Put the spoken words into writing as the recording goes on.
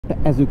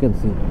as you can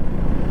see.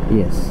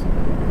 Yes,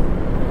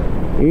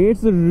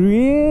 it's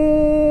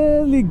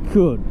really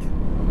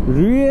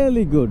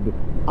good,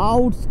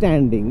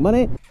 outstanding.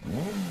 মানে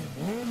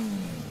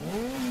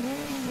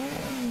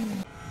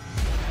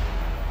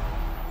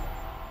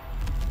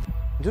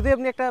যদি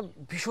আপনি একটা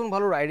ভীষণ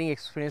ভালো রাইডিং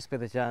এক্সপিরিয়েন্স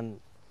পেতে চান,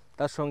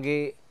 তার সঙ্গে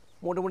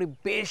মোটামুটি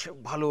বেশ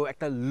ভালো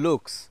একটা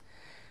লুকস,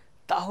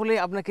 তাহলে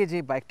আপনাকে যে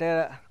বাইকটা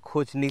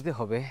খোঁজ নিতে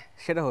হবে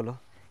সেটা হলো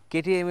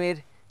KTM এর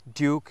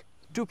ডিউক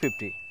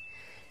 250।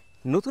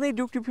 নতুন এই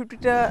ডিউক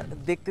 250টা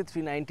দেখতে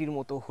 390-র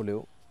মতো হলেও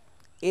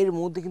এর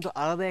মধ্যে কিন্তু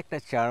আলাদা একটা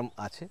চার্ম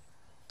আছে,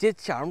 যে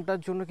চার্মটার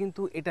জন্য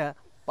কিন্তু এটা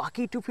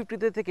বাকি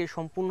 250 থেকে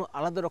সম্পূর্ণ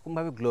আলাদা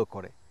রকমভাবে গ্লো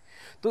করে।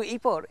 তো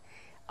এরপর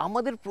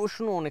আমাদের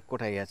প্রশ্ন অনেক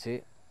কটাই আছে,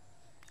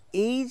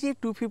 এই যে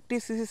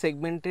 250cc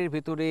সেগমেন্টের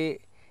ভেতরে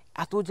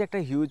এত যে একটা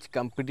হিউজ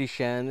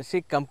কম্পিটিশান,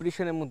 সেই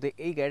কম্পিটিশানের মধ্যে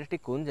এই গাড়িটি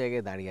কোন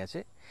জায়গায় দাঁড়িয়ে আছে,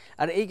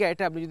 আর এই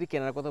গাড়িটা আপনি যদি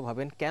কেনার কথা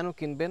ভাবেন কেন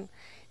কিনবেন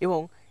এবং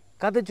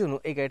কাদের জন্য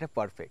এই গাড়িটা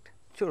পারফেক্ট,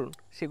 চলুন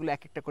সেগুলো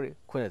এক একটা করে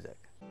খোঁজা যাক।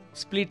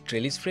 Split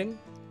trellis frame,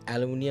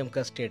 aluminium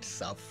custard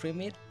sub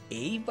ফ্রেমের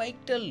এই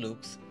বাইকটার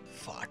লুকস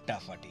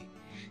ফাটাফাটি,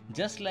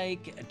 just like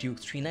Duke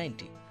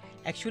 390।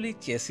 Actually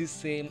chassis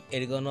same,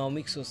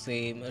 এরগোনমিক্সও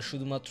same,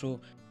 শুধুমাত্র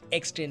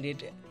এক্সটেন্ডেড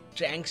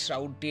ট্র্যাঙ্ক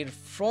শ্রাউডের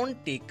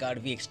ফ্রন্টে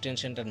কার্ভি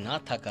এক্সটেনশনটা না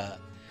থাকা,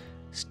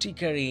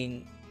 স্টিকারিং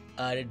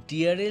আর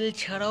ডিআরএল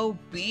ছাড়াও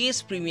বেশ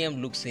প্রিমিয়াম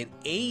লুকসের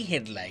এই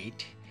হেডলাইট,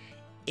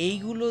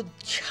 এইগুলো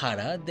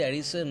ছাড়া there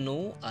is no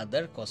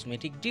other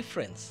cosmetic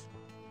difference.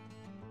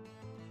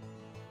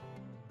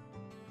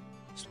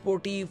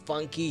 Sporty,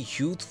 funky,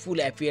 youthful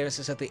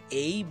অ্যাপিয়ারেন্সের সাথে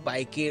এই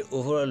বাইকের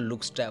ওভারঅল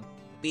লুকসটা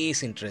বেশ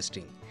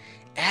ইন্টারেস্টিং।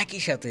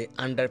 একই সাথে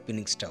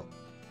আন্ডারপিনিংসটাও,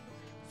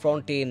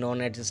 ফ্রন্টে নন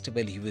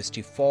adjustable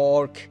UST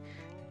fork,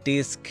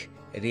 disk,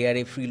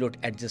 রেয়ারে ফ্রিলোড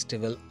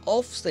adjustable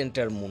of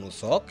centre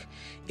মোনোসক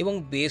এবং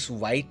base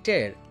white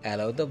tyre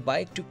allow the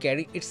bike to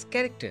carry it's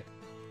character.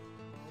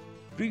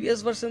 Previous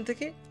version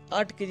থেকে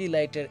 8 কেজি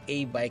লাইটার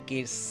এই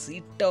বাইকের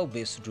সিটটাও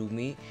বেশ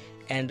Rumi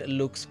and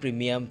looks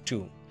premium two.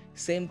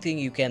 Same thing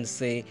you can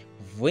say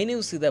when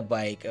you see the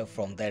bike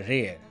from the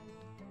rear.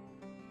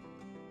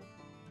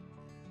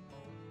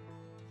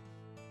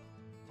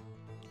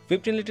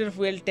 $15-liter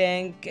fuel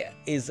tank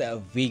is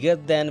bigger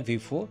than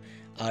before.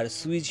 Our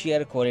switch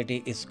air quality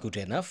is good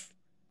enough.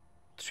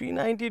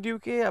 390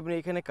 ডিউকে আপনি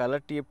এখানে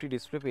colour TFT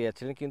display পেয়ে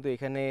যাচ্ছিলেন, কিন্তু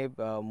এখানে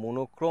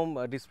মোনোক্রোম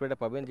ডিসপ্লেটা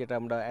পাবেন, যেটা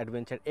আমরা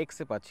অ্যাডভেঞ্চার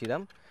এক্সে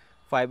পাচ্ছিলাম।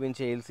 5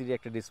 ইঞ্চি এলসিডি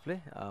একটা ডিসপ্লে,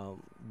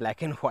 ব্ল্যাক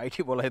অ্যান্ড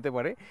হোয়াইটই বলা যেতে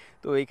পারে।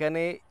 তো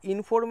এখানে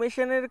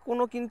ইনফরমেশনের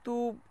কোনো কিন্তু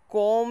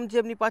কম যে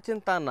আপনি পাচ্ছেন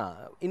তা না,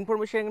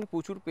 ইনফরমেশন এখানে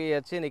প্রচুর পেয়ে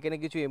যাচ্ছেন। এখানে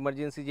কিছু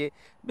এমার্জেন্সি যে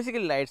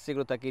বেসিক্যালি লাইটস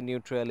যেগুলো থাকে,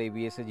 নিউট্রাল,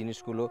 এবিএস এর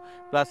জিনিসগুলো,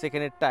 প্লাস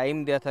এখানে টাইম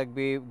দেওয়া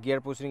থাকবে,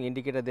 গিয়ার পজিশনিং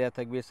ইন্ডিকেটার দেওয়া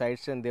থাকবে, সাইড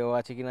স্ট্যান্ড দেওয়া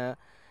আছে কিনা,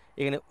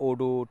 এখানে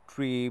ওডো,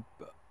 ট্রিপ,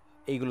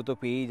 এইগুলো তো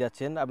পেয়েই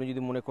যাচ্ছেন। আপনি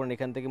যদি মনে করেন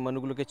এখান থেকে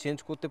মেনুগুলোকে চেঞ্জ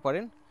করতে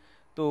পারেন,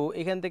 তো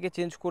এখান থেকে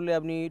চেঞ্জ করলে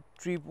আপনি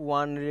ট্রিপ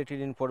 1 রিলেটেড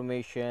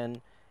ইনফরমেশন,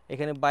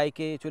 এখানে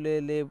বাইকে চলে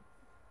এলে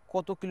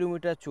কত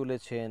কিলোমিটার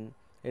চলেছেন,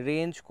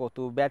 রেঞ্জ কত,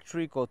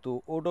 ব্যাটারি কত,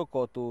 ওডো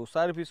কত,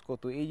 সার্ভিস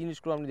কত, এই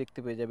জিনিসগুলো আপনি দেখতে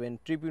পেয়ে যাবেন।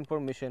 ট্রিপ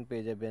ইনফরমেশন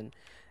পেয়ে যাবেন,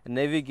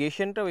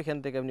 নেভিগেশনটাও এখান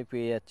থেকে আপনি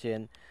পেয়ে যাচ্ছেন,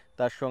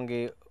 তার সঙ্গে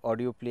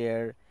অডিও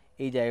প্লেয়ার,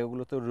 এই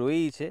জায়গাগুলো তো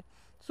রয়েইছে।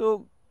 সো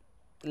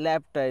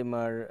ল্যাপ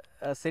টাইমার,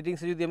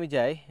 সেটিংসে যদি আমি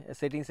যাই,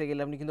 সেটিংসে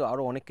গেলে আপনি কিন্তু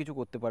আরও অনেক কিছু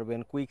করতে পারবেন।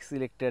 কুইক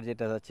সিলেক্টার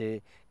যেটা আছে,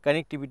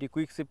 connectivity,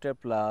 quick shifter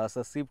plus,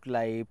 shift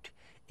light,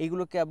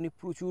 এইগুলোকে আপনি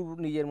প্রচুর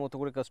নিজের মতো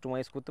করে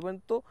কাস্টমাইজ করতে পারেন।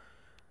 তো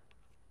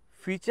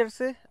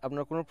ফিচার্সে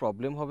আপনার কোনো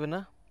প্রবলেম হবে না।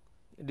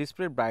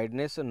 ডিসপ্লে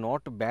ব্রাইটনেস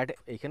নট ব্যাড,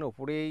 এখানে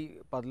ওপরেই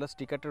পাতলা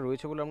স্টিকারটা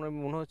রয়েছে বলে আমার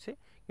মনে হচ্ছে,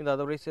 কিন্তু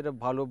আদারওয়াইজ এটা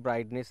ভালো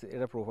ব্রাইটনেস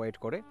এটা প্রোভাইড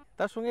করে।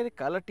 তার সঙ্গে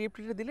কালার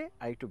টিএফটিটা দিলে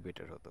আরেকটু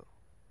বেটার হতো।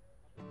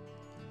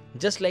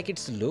 Just like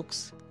it's looks,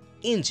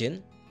 engine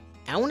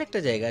এমন একটা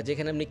জায়গা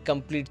যেখানে আপনি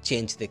কমপ্লিট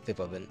চেঞ্জ দেখতে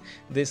পাবেন।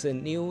 This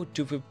new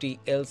 250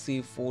 LC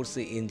 4C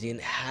engine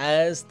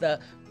has the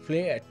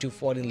flair to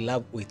fall in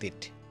love with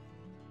it.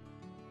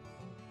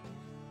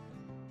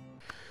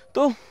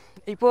 তো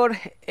এরপর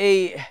এই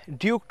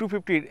ডিউক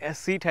 250-র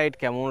সিট হাইট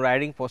কেমন,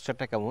 রাইডিং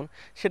পশ্চারটা কেমন,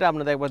 সেটা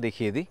আপনাদের একবার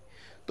দেখিয়ে দিই।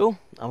 তো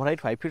আমার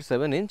হাইট 5 feet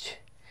 7 inch,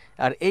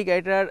 আর এই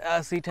গাড়িটার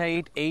সিট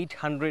হাইট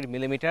 800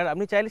 মিলিমিটার।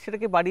 আপনি চাইলে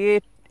সেটাকে বাড়িয়ে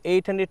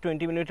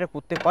 820 মিলিমিটার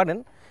করতে পারেন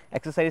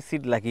এক্সারসাইজ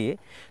সিট লাগিয়ে।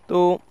 তো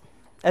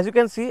অ্যাজ ইউ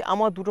ক্যান সি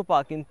আমার দুটো পা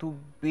কিন্তু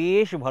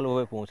বেশ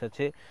ভালোভাবে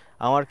পৌঁছাচ্ছে,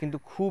 আমার কিন্তু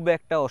খুব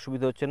একটা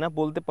অসুবিধা হচ্ছে না,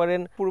 বলতে পারেন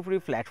পুরোপুরি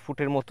ফ্ল্যাট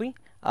ফুটের মতোই।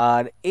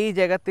 আর এই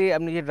জায়গাতে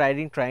আপনি যে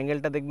রাইডিং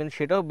ট্রায়াঙ্গেলটা দেখবেন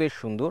সেটাও বেশ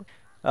সুন্দর।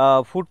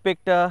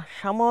 ফুটপেকটা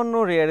সামান্য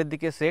রেয়ারের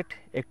দিকে সেট,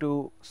 একটু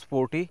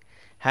স্পোর্টি,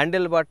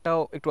 হ্যান্ডেল বারটাও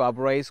একটু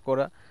আপরাইজ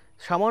করা,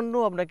 সামান্য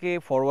আপনাকে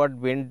ফরওয়ার্ড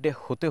বেন্ড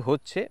হতে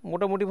হচ্ছে।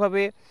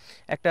 মোটামুটিভাবে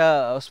একটা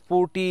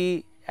স্পোর্টি,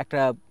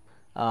 একটা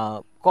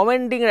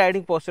কমেন্ডিং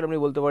রাইডিং পশ্চার আপনি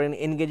বলতে পারেন,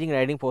 এনগেজিং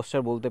রাইডিং পশ্চার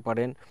বলতে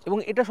পারেন। এবং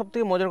এটা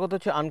সবথেকে মজার কথা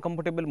হচ্ছে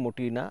আনকমফোর্টেবল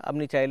মোটেই না।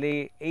 আপনি চাইলে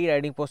এই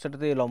রাইডিং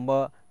পশ্চারটাতে লম্বা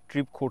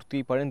ট্রিপ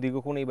করতেই পারেন,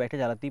 দীর্ঘক্ষণ এই বাইকটা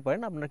চালাতেই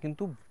পারেন, আপনার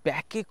কিন্তু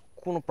ব্যাকে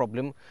কোনো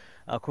প্রবলেম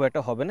খুব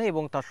একটা হবে না,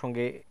 এবং তার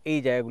সঙ্গে এই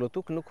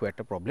জায়গাগুলোতেও কিন্তু খুব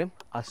একটা প্রবলেম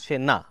আসছে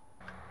না।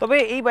 তবে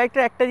এই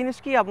বাইকটার একটা জিনিস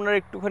কি আপনার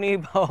একটুখানি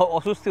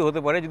অস্বস্তি হতে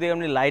পারে যদি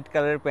আপনি লাইট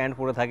কালারের প্যান্ট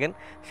পরে থাকেন,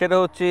 সেটা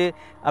হচ্ছে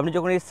আপনি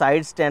যখন এই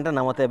সাইড স্ট্যান্ডটা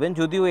নামাতে যাবেন,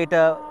 যদিও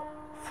এটা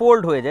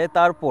ফোল্ড হয়ে যায়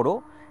তারপরও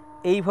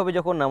এইভাবে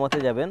যখন নামাতে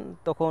যাবেন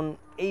তখন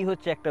এই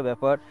হচ্ছে একটা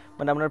ব্যাপার,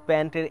 মানে আপনার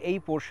প্যান্টের এই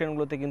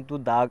পোর্শনগুলোতে কিন্তু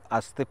দাগ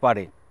আসতে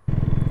পারে।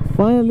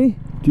 ফাইনালি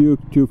টিউক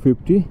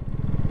 250,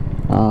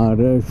 আর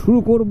শুরু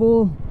করব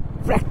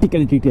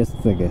প্র্যাকটিক্যালিটি টেস্ট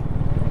থেকে,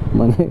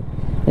 মানে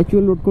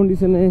অ্যাকচুয়াল রোড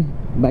কন্ডিশনে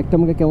বাইকটা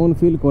আমাকে কেমন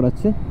ফিল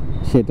করাচ্ছে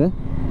সেটা,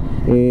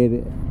 এর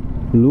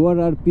লোয়ার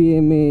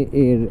আরপিএমে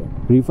এর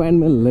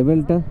রিফাইনমেন্ট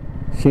লেভেলটা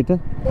সেটা,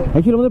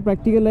 অ্যাকচুয়ালি আমাদের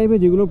প্র্যাকটিক্যাল লাইফে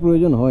যেগুলো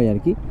প্রয়োজন হয় আর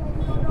কি।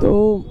 তো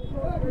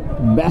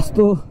ব্যস্ত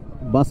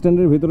বাস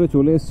স্ট্যান্ডের ভেতরে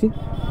চলে এসেছি,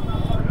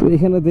 তো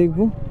এখানে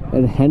দেখবো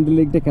এর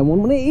হ্যান্ডেলিংটা কেমন,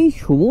 মানে এই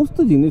সমস্ত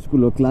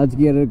জিনিসগুলো ক্লাচ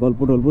গিয়ারের গল্প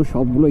টল্প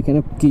সবগুলো এখানে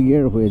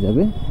ক্লিয়ার হয়ে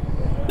যাবে।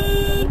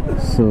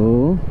 সো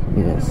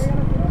ইয়েস,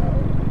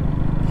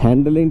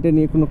 হ্যান্ডেলিংটা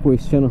নিয়ে কোনো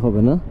কোয়েশ্চেন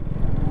হবে না,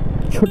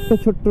 ছোট্ট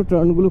ছোট্ট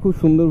টার্নগুলো খুব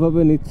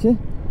সুন্দরভাবে নিচ্ছে।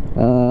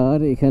 আর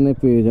এখানে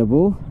পেয়ে যাব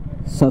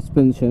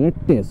সাসপেনশনের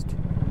টেস্ট,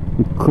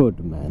 গুড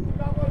ম্যান।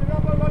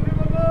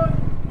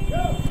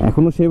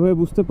 এখনও সেভাবে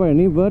বুঝতে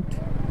পারিনি, বাট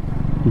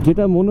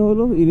যেটা মনে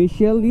হলো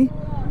ইনিশিয়ালি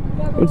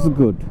ইটস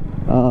গুড।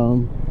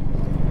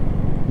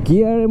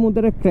 গিয়ারের মধ্যে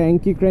একটা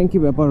ক্র্যাঙ্কি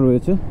ব্যাপার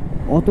রয়েছে,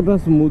 অতটা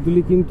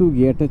স্মুথলি কিন্তু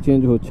গিয়ারটা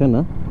চেঞ্জ হচ্ছে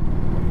না,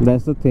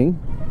 that's the thing.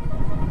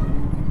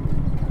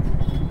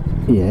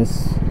 Yes,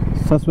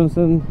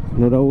 suspension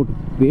no doubt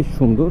বেশ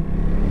সুন্দর।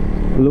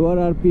 লোয়ার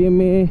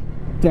আরপিএমে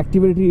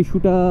ট্র্যাক্টিবিলিটি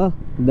ইস্যুটা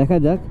দেখা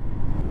যাক।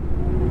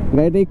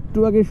 গাড়িটা একটু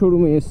আগে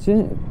শোরুমে এসছে,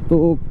 তো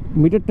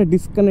মিটারটা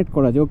ডিসকানেক্ট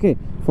করা যায়, okay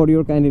for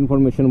your kind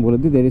information বলে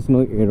দিই, দের ইজ নো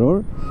এরর।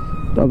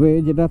 তবে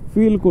যেটা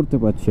ফিল করতে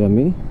পারছি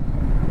আমি,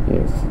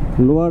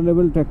 লোয়ার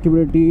লেভেল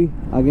ট্র্যাক্টিবিলিটি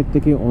আগের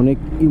থেকে অনেক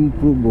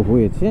ইমপ্রুভ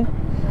হয়েছে।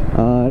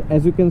 আর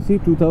as you can see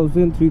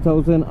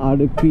 2000-3000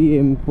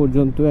 RPM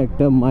পর্যন্ত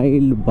একটা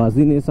মাইল্ড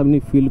বাজিনেস আপনি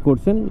ফিল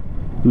করছেন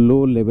লো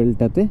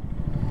লেভেলটাতে।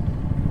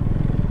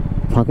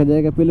 ফাঁকা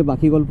জায়গা পেলে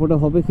বাকি গল্পটা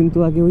হবে, কিন্তু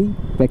আগে ওই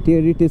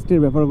প্র্যাকটিক্যালিটি টেস্টের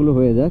ব্যাপারগুলো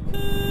হয়ে যাক।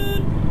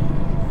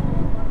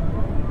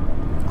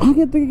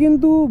 আগের থেকে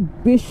কিন্তু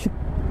বেশ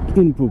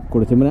ইমপ্রুভ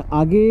করেছে, মানে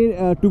আগের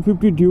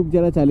 250 ডিউক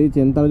যারা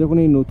চালিয়েছেন তারা যখন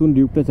এই নতুন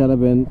ডিউকটা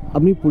চালাবেন,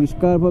 আপনি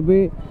পরিষ্কারভাবে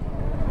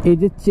এই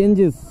যে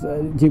চেঞ্জেস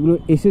যেগুলো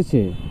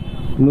এসেছে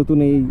নতুন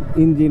এই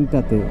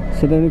ইঞ্জিনটাতে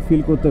সেটা আপনি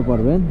ফিল করতে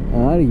পারবেন।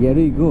 আর হিয়ার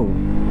উই গো,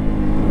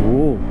 ও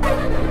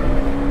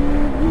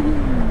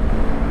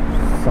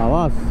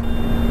সাবাস,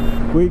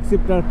 কুইক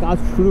শিফটার কাজ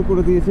শুরু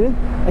করে দিয়েছে।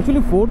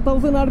 অ্যাকচুয়ালি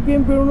 4000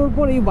 আরপিএম পেরোনোর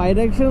পর এই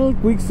বাইডাইরেকশনাল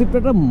কুইক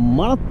শিফটারটা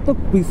মারাত্মক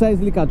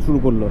প্রিসাইজলি কাজ শুরু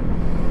করলো।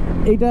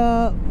 এইটা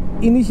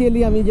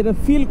ইনিশিয়ালি আমি যেটা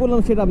ফিল করলাম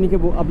সেটা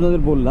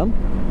আপনাদের বললাম।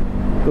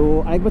 তো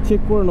আরেকবার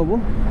চেক করে নেবো,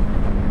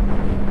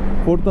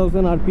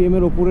 4000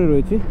 আরপিএমের ওপরে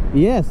রয়েছে।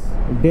 Yes,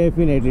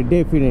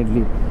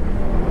 definitely.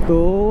 তো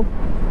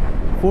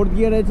ফোর্থ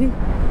গিয়ারে আছি,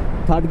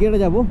 থার্ড গিয়ারে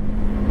যাব,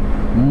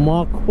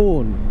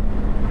 মাখন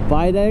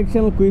বাই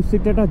ডাইরেকশনাল কুইক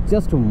শিফটারটা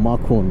জাস্ট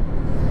মাখন,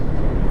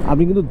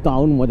 আপনি কিন্তু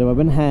দারুণ মজা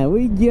পাবেন। হ্যাঁ,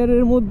 ওই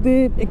গিয়ারের মধ্যে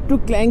একটু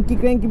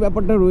ক্র্যাঙ্কি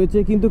ব্যাপারটা রয়েছে,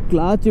 কিন্তু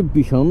ক্লাচ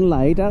ভীষণ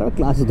লাইট, আর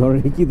ক্লাচ ধরার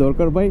কি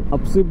দরকার ভাই,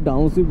 আপশিফট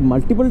ডাউনশিফট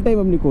মাল্টিপল টাইম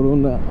আপনি করুন,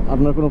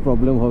 আপনার কোনো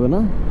প্রবলেম হবে না,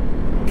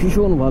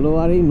 ভীষণ ভালো।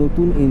 আর এই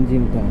নতুন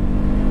ইঞ্জিনটা,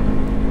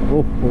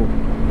 ওহো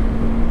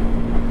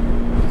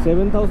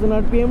 7000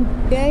 আরপিএম,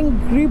 ট্যাঙ্ক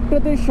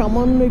গ্রিপটাতে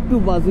সামান্য একটু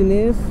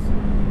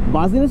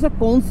বাজিনেসটা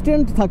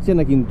কনস্ট্যান্ট থাকছে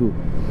না, কিন্তু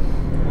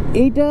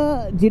এইটা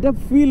যেটা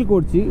ফিল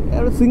করছি,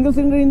 সিঙ্গেল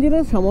সিলিন্ডার ইঞ্জিনে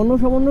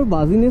সামান্য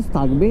বাজিনেস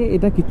থাকবে,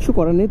 এটা কিচ্ছু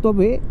করার নেই,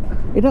 তবে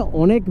এটা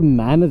অনেক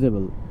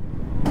ম্যানেজেবল,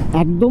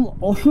 একদম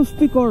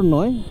অস্বস্তিকর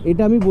নয়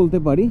এটা আমি বলতে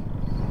পারি।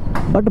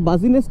 বাট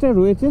বাজিনেসটা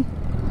রয়েছে,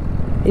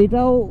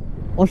 এটাও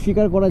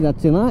অস্বীকার করা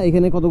যাচ্ছে না।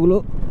 এখানে কতগুলো,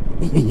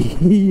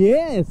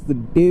 yes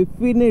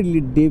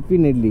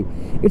definitely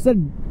it's a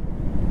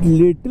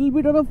little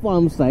bit of a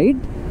farm side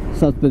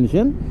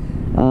suspension,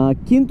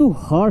 কিন্তু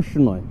হার্শ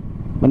নয়,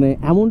 মানে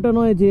এমনটা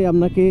নয় যে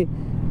আপনাকে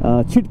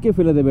ছিটকে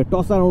ফেলে দেবে,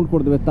 টস অ্যারাউন্ড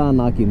করে দেবে, তা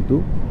না, কিন্তু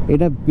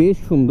এটা বেশ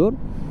সুন্দর।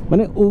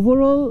 মানে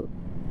ওভারঅল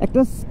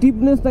একটা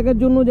স্টিফনেস থাকার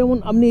জন্য, যেমন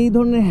আপনি এই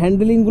ধরনের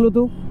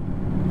হ্যান্ডেলিংগুলোতেও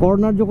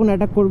কর্নার যখন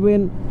অ্যাটাক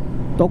করবেন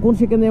তখন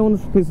সেখানে যেমন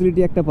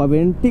ফেসিলিটি একটা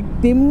পাবেন, ঠিক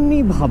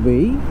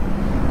তেমনিভাবেই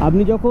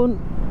আপনি যখন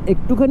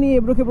একটুখানি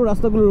এবড়ো খেবড়ো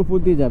রাস্তাগুলোর উপর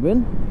দিয়ে যাবেন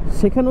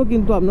সেখানেও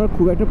কিন্তু আপনার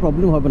খুব একটা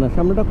প্রবলেম হবে না।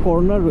 সামনে একটা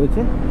কর্নার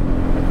রয়েছে,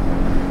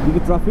 যদি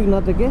ট্রাফিক না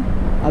থেকে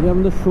আমি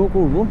আপনাদের শো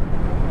করব,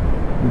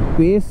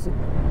 বেশ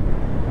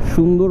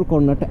সুন্দর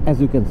কর্নারটা, as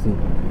you can see.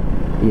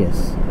 Yes,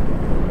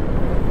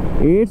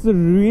 it's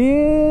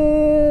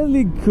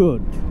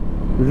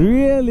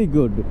really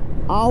good,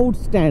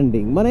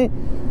 outstanding. মানে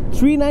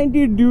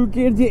 390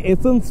 ডিউকের যে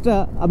এসেন্সটা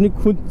আপনি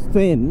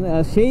খুঁজছেন,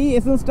 সেই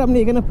এসেন্সটা আপনি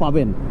এখানে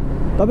পাবেন।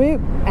 তবে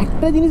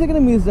একটা জিনিস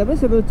এখানে মিস যাবে,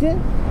 সেটা হচ্ছে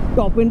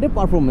টপ এন্ডের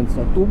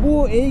পারফরমেন্সটা।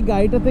 তবুও এই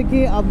গাড়িটা থেকে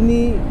আপনি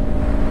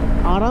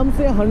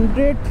আরামসে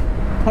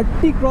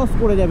 130 ক্রস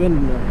করে যাবেন,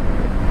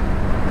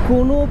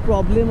 কোনো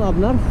প্রবলেম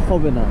আপনার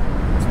হবে না।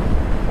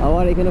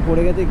 আবার এখানে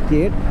পড়ে গেছে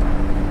গেট,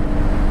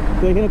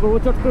 তো এখানে করবো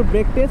চট করে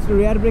ব্রেক টেস্ট,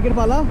 রেয়ার ব্রেকের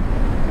পালা।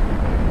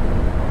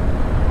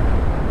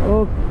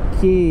 ওকে,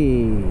 ওকে,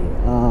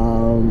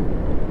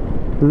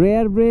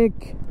 rare break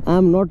I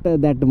am not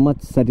that much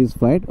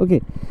satisfied. ওকে,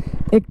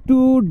 একটু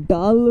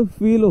ডাল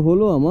ফিল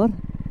হলো আমার।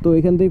 তো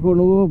এখান থেকে করে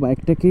নেবো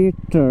বাইকটাকে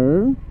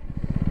টার্ন,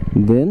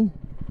 দেন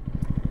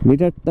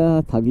মিটারটা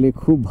থাকলে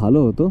খুব ভালো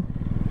হতো।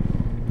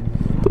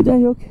 তো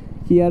যাই হোক,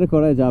 কি আর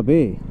করা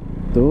যাবে।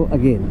 তো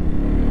again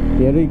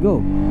here we go.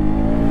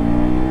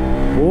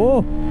 O,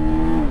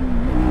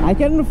 I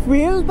can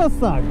feel the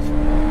surge.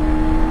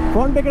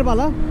 Front brake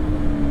bala.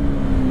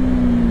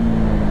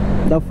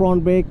 The front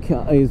brake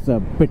is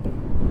better.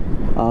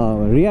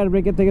 Rear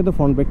brake থেকে তো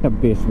front brake টা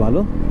বেশ ভালো।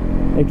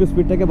 একটু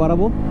স্পিডটাকে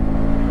বাড়াবো,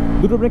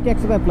 দুটো ব্রেক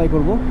একসাথে অ্যাপ্লাই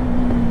করব।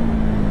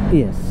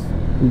 ইয়েস,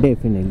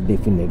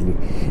 ডেফিনেটলি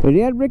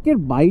রিয়ার ব্রেকের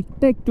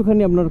বাইটটা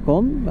একটুখানি আপনার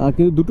কম,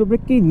 কিন্তু দুটো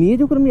ব্রেককে নিয়ে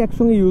যখন আপনি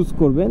একসঙ্গে ইউজ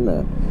করবেন,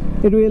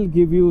 it will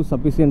give you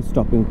sufficient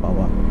stopping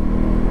power.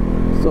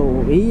 So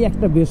এই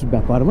একটা বেশ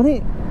ব্যাপার, মানে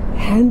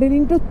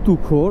হ্যান্ডেলিংটা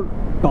তুখোর,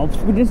 টপ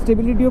স্পিডের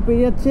স্টেবিলিটিও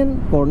পেয়ে যাচ্ছেন,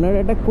 কর্নার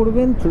অ্যাটাক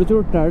করবেন, ছোটো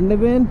ছোটো টার্ন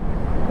নেবেন,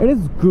 it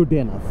is good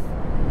enough,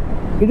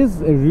 it is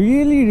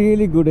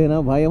really good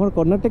enough. ভাই আমার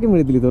কর্নারটাকে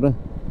মেরে দিলি তোরা।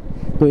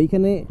 তো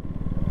এইখানে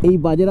এই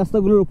বাজে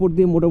রাস্তাগুলোর ওপর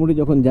দিয়ে মোটামুটি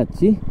যখন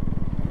যাচ্ছি,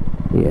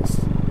 yes,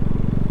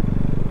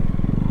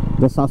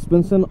 the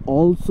suspension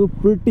also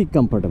pretty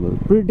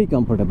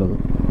comfortable,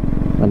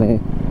 মানে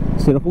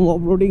সেরকম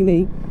অফরোডিং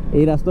নেই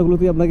এই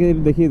রাস্তাগুলোতে, আপনাকে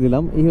দেখিয়ে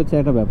দিলাম। এই হচ্ছে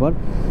একটা ব্যাপার।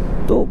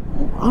 তো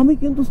আমি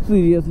কিন্তু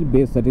সিরিয়াসলি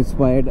বেশ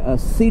স্যাটিসফাইড,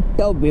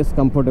 সিটটাও বেশ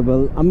কমফোর্টেবল।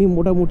 আমি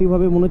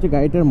মোটামুটিভাবে মনে হচ্ছে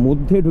গাড়িটার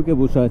মধ্যে ঢুকে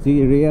বসে আছি।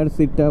 রেয়ার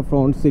সিটটা,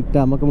 ফ্রন্ট সিটটা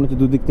আমাকে মনে হচ্ছে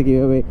দুদিক থেকে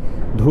এইভাবে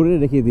ধরে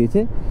রেখে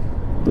দিয়েছে।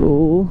 তো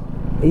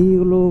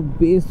এইগুলো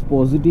বেশ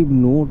পজিটিভ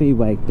নোট এই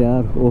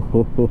বাইকটার। ও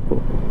হো,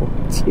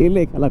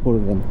 ছেলে খেলা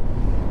করবেন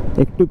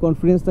একটু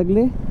কনফিডেন্স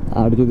থাকলে,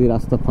 আর যদি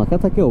রাস্তা ফাঁকা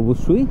থাকে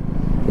অবশ্যই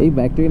এই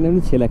বাইকটাকে নিয়ে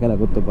আপনি ছেলে খেলা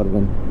করতে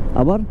পারবেন।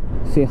 আবার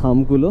সে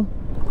হামগুলো,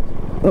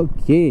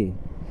 ওকে,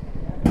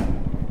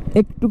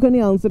 একটুখানি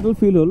আনসেটল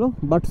ফিল হলো,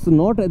 but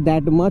not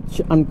that much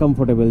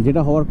uncomfortable,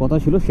 যেটা হওয়ার কথা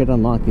ছিল সেটা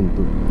না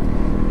কিন্তু।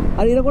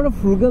 আর এরকম একটা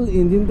ফ্রুগাল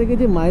ইঞ্জিন থেকে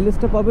যে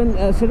মাইলেজটা পাবেন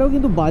সেটাও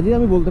কিন্তু বাজে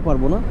আমি বলতে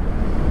পারবো না।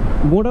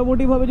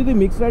 মোটামুটিভাবে যদি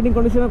মিক্স রাইডিং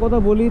কন্ডিশনের কথা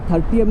বলি,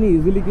 30 আপনি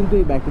ইজিলি কিন্তু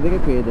এই বাইকটা থেকে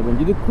পেয়ে যাবেন।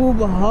 যদি খুব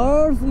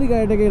হার্সলি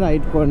গাড়িটাকে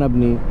রাইড করেন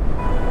আপনি,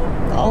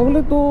 তাহলে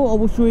তো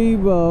অবশ্যই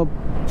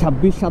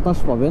 26-27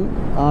 পাবেন।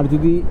 আর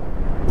যদি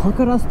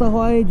ফাঁকা রাস্তা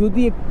হয়,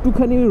 যদি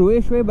একটুখানি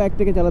রয়েস হয়ে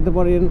বাইকটাকে চালাতে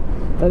পারেন,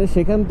 তাহলে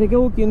সেখান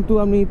থেকেও কিন্তু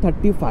আপনি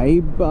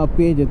 35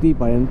 পেয়ে যেতেই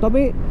পারেন।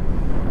 তবে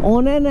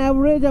অন অ্যান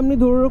অ্যাভারেজ আপনি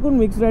ধরে রাখুন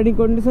মিক্স রাইডিং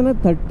কন্ডিশনে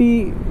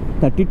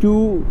 30-32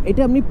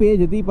 এটা আপনি পেয়ে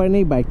যেতেই পারেন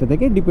এই বাইকটা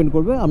থেকে। ডিপেন্ড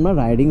করবে আপনার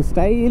রাইডিং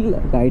স্টাইল,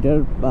 গাড়িটার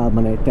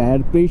মানে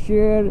টায়ার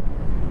প্রেশার,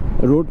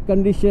 রোড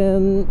কন্ডিশন,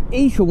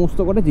 এই সমস্ত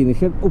কটা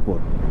জিনিসের উপর।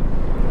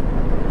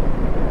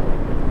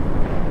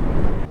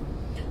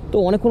 তো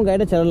অনেকক্ষণ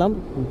গাড়িটা চালালাম,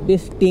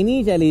 বেশ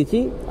টেনেই চালিয়েছি,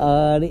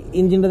 আর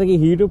ইঞ্জিনটা থেকে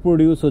হিটও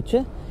প্রডিউস হচ্ছে।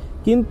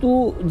 কিন্তু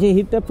যে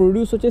হিটটা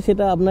প্রডিউস হচ্ছে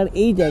সেটা আপনার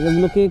এই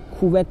জায়গাগুলোকে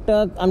খুব একটা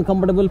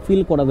আনকমফোর্টেবল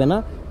ফিল করাবে না,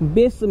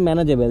 বেশ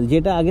ম্যানেজেবল,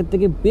 যেটা আগের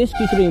থেকে বেশ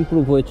কিছুটা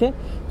ইমপ্রুভ হয়েছে।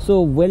 So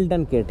well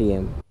done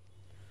KTM।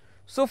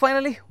 So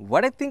finally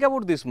what I think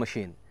about this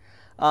machine,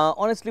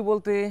 honestly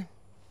বলতে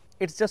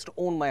it's just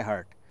on my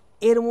heart.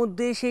 এর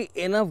মধ্যে সেই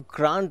এনাফ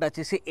গ্রান্ট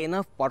আছে, সেই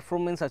এনাফ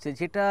পারফরমেন্স আছে,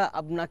 যেটা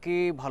আপনাকে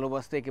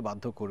ভালোবাসতে একে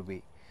বাধ্য করবে।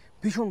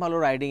 ভীষণ ভালো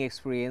রাইডিং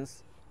এক্সপিরিয়েন্স,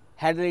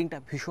 হ্যান্ডলিংটা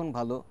ভীষণ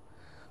ভালো,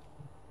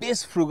 বেশ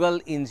ফ্রুগাল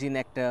ইঞ্জিন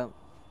একটা,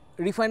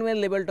 রিফাইনমেন্ট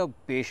লেভেলটাও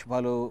বেশ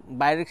ভালো,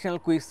 ডাইরেকশনাল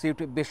কুইক শিফট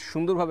বেশ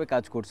সুন্দরভাবে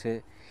কাজ করছে,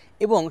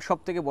 এবং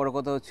সবথেকে বড়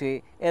কথা হচ্ছে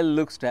এর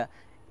লুকসটা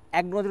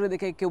এক নজরে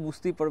দেখে কেউ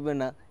বুঝতেই পারবে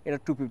না এটা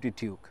 250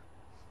 টিউক,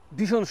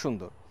 ভীষণ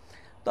সুন্দর।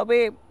 তবে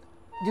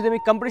যদি আমি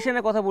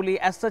কম্পিটিশনের কথা বলি,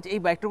 অ্যাজ সাচ এই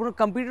বাইকটার কোনো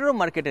কম্পিটিটরও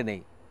মার্কেটে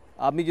নেই।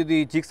 আমি যদি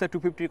জিক্সার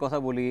 250-র কথা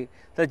বলি,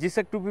 তাহলে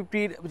জিক্সার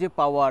 250-র যে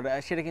পাওয়ার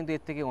সেটা কিন্তু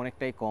এর থেকে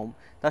অনেকটাই কম,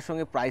 তার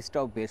সঙ্গে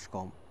প্রাইসটাও বেশ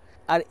কম।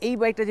 আর এই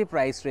বাইকটা যে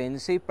প্রাইস রেঞ্জ,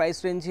 সেই প্রাইস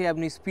রেঞ্জে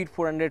আপনি স্পিড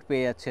 400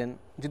 পেয়ে যাচ্ছেন।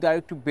 যদি আর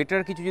একটু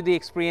বেটার কিছু যদি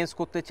এক্সপিরিয়েন্স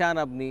করতে চান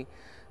আপনি,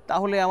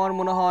 তাহলে আমার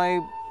মনে হয়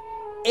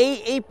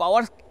এই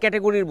পাওয়ার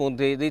ক্যাটাগরির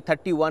মধ্যে, যদি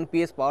 31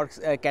 PS পাওয়ার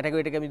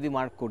ক্যাটাগরিটাকে আমি যদি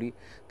মার্ক করি,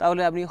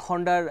 তাহলে আপনি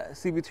হন্ডার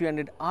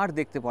CB300R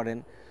দেখতে পারেন।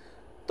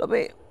 তবে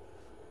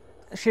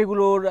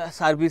সেগুলোর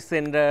সার্ভিস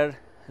সেন্টার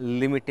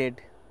লিমিটেড,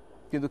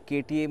 কিন্তু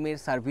KTM-এর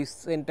সার্ভিস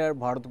সেন্টার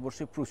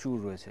ভারতবর্ষে প্রচুর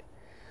রয়েছে।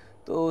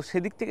 তো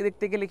সেদিক থেকে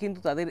দেখতে গেলে কিন্তু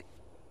তাদের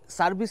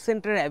সার্ভিস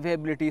সেন্টারের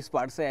অ্যাভেলেবিলিটি,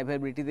 স্পার্টসের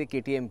অ্যাভেলেবিলিটিতে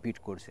KTM বিট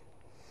করছে।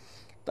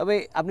 তবে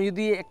আপনি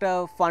যদি একটা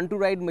ফান টু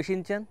রাইড মেশিন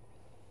চান,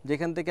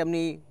 যেখান থেকে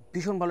আপনি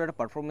ভীষণ ভালো একটা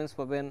পারফরমেন্স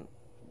পাবেন,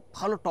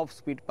 ভালো টপ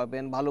স্পিড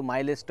পাবেন, ভালো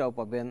মাইলেজটাও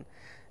পাবেন,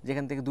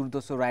 যেখান থেকে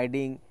দুর্ধর্ষ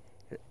রাইডিং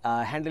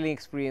হ্যান্ডেলিং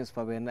এক্সপিরিয়েন্স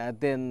পাবেন,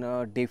 দেন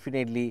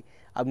ডেফিনেটলি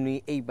আপনি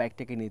এই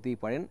বাইকটাকে নিতেই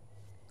পারেন।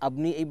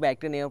 আপনি এই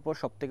বাইকটা নেওয়ার পর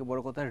সবথেকে বড়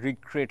কথা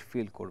রিগ্রেট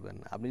ফিল করবেন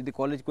না। আপনি যদি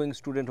কলেজ গোয়িং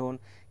স্টুডেন্ট হন,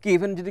 কি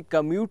ইভেন যদি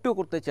কমিউটও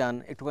করতে চান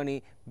একটুখানি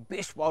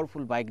বেশ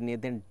পাওয়ারফুল বাইক নিয়ে,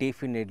 then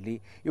definitely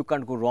you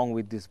can't go wrong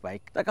with this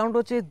bike. তার কারণটা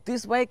হচ্ছে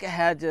this bike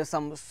has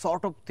some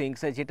sort of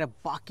things যেটা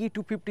বাকি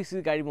 250cc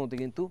গাড়ির মধ্যে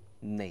কিন্তু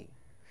নেই।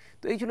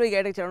 তো এই জন্য এই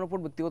গাড়িটাকে চালানোর পর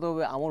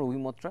ব্যক্তিগতভাবে আমার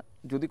অভিমতটা,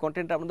 যদি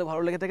কন্টেন্টটা আপনাদের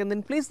ভালো লেগে থাকেন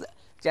দেন প্লিজ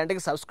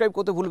চ্যানেলটাকে সাবস্ক্রাইব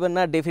করতে ভুলবেন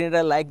না,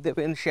 ডেফিনেটলি লাইক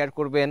দেবেন, শেয়ার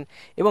করবেন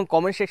এবং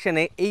কমেন্ট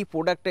সেকশনে এই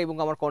প্রোডাক্টটা এবং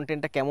আমার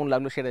কন্টেন্টটা কেমন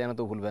লাগলো সেটা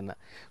জানাতেও ভুলবেন না।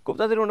 খুব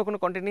তাদের অন্য কোনো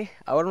কন্টেন্ট নিয়ে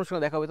আবার অন্য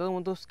সঙ্গে দেখা হবে, তখন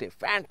মতো stay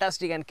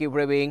fantastic and keep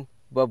রেভিং,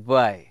 bye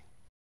bye.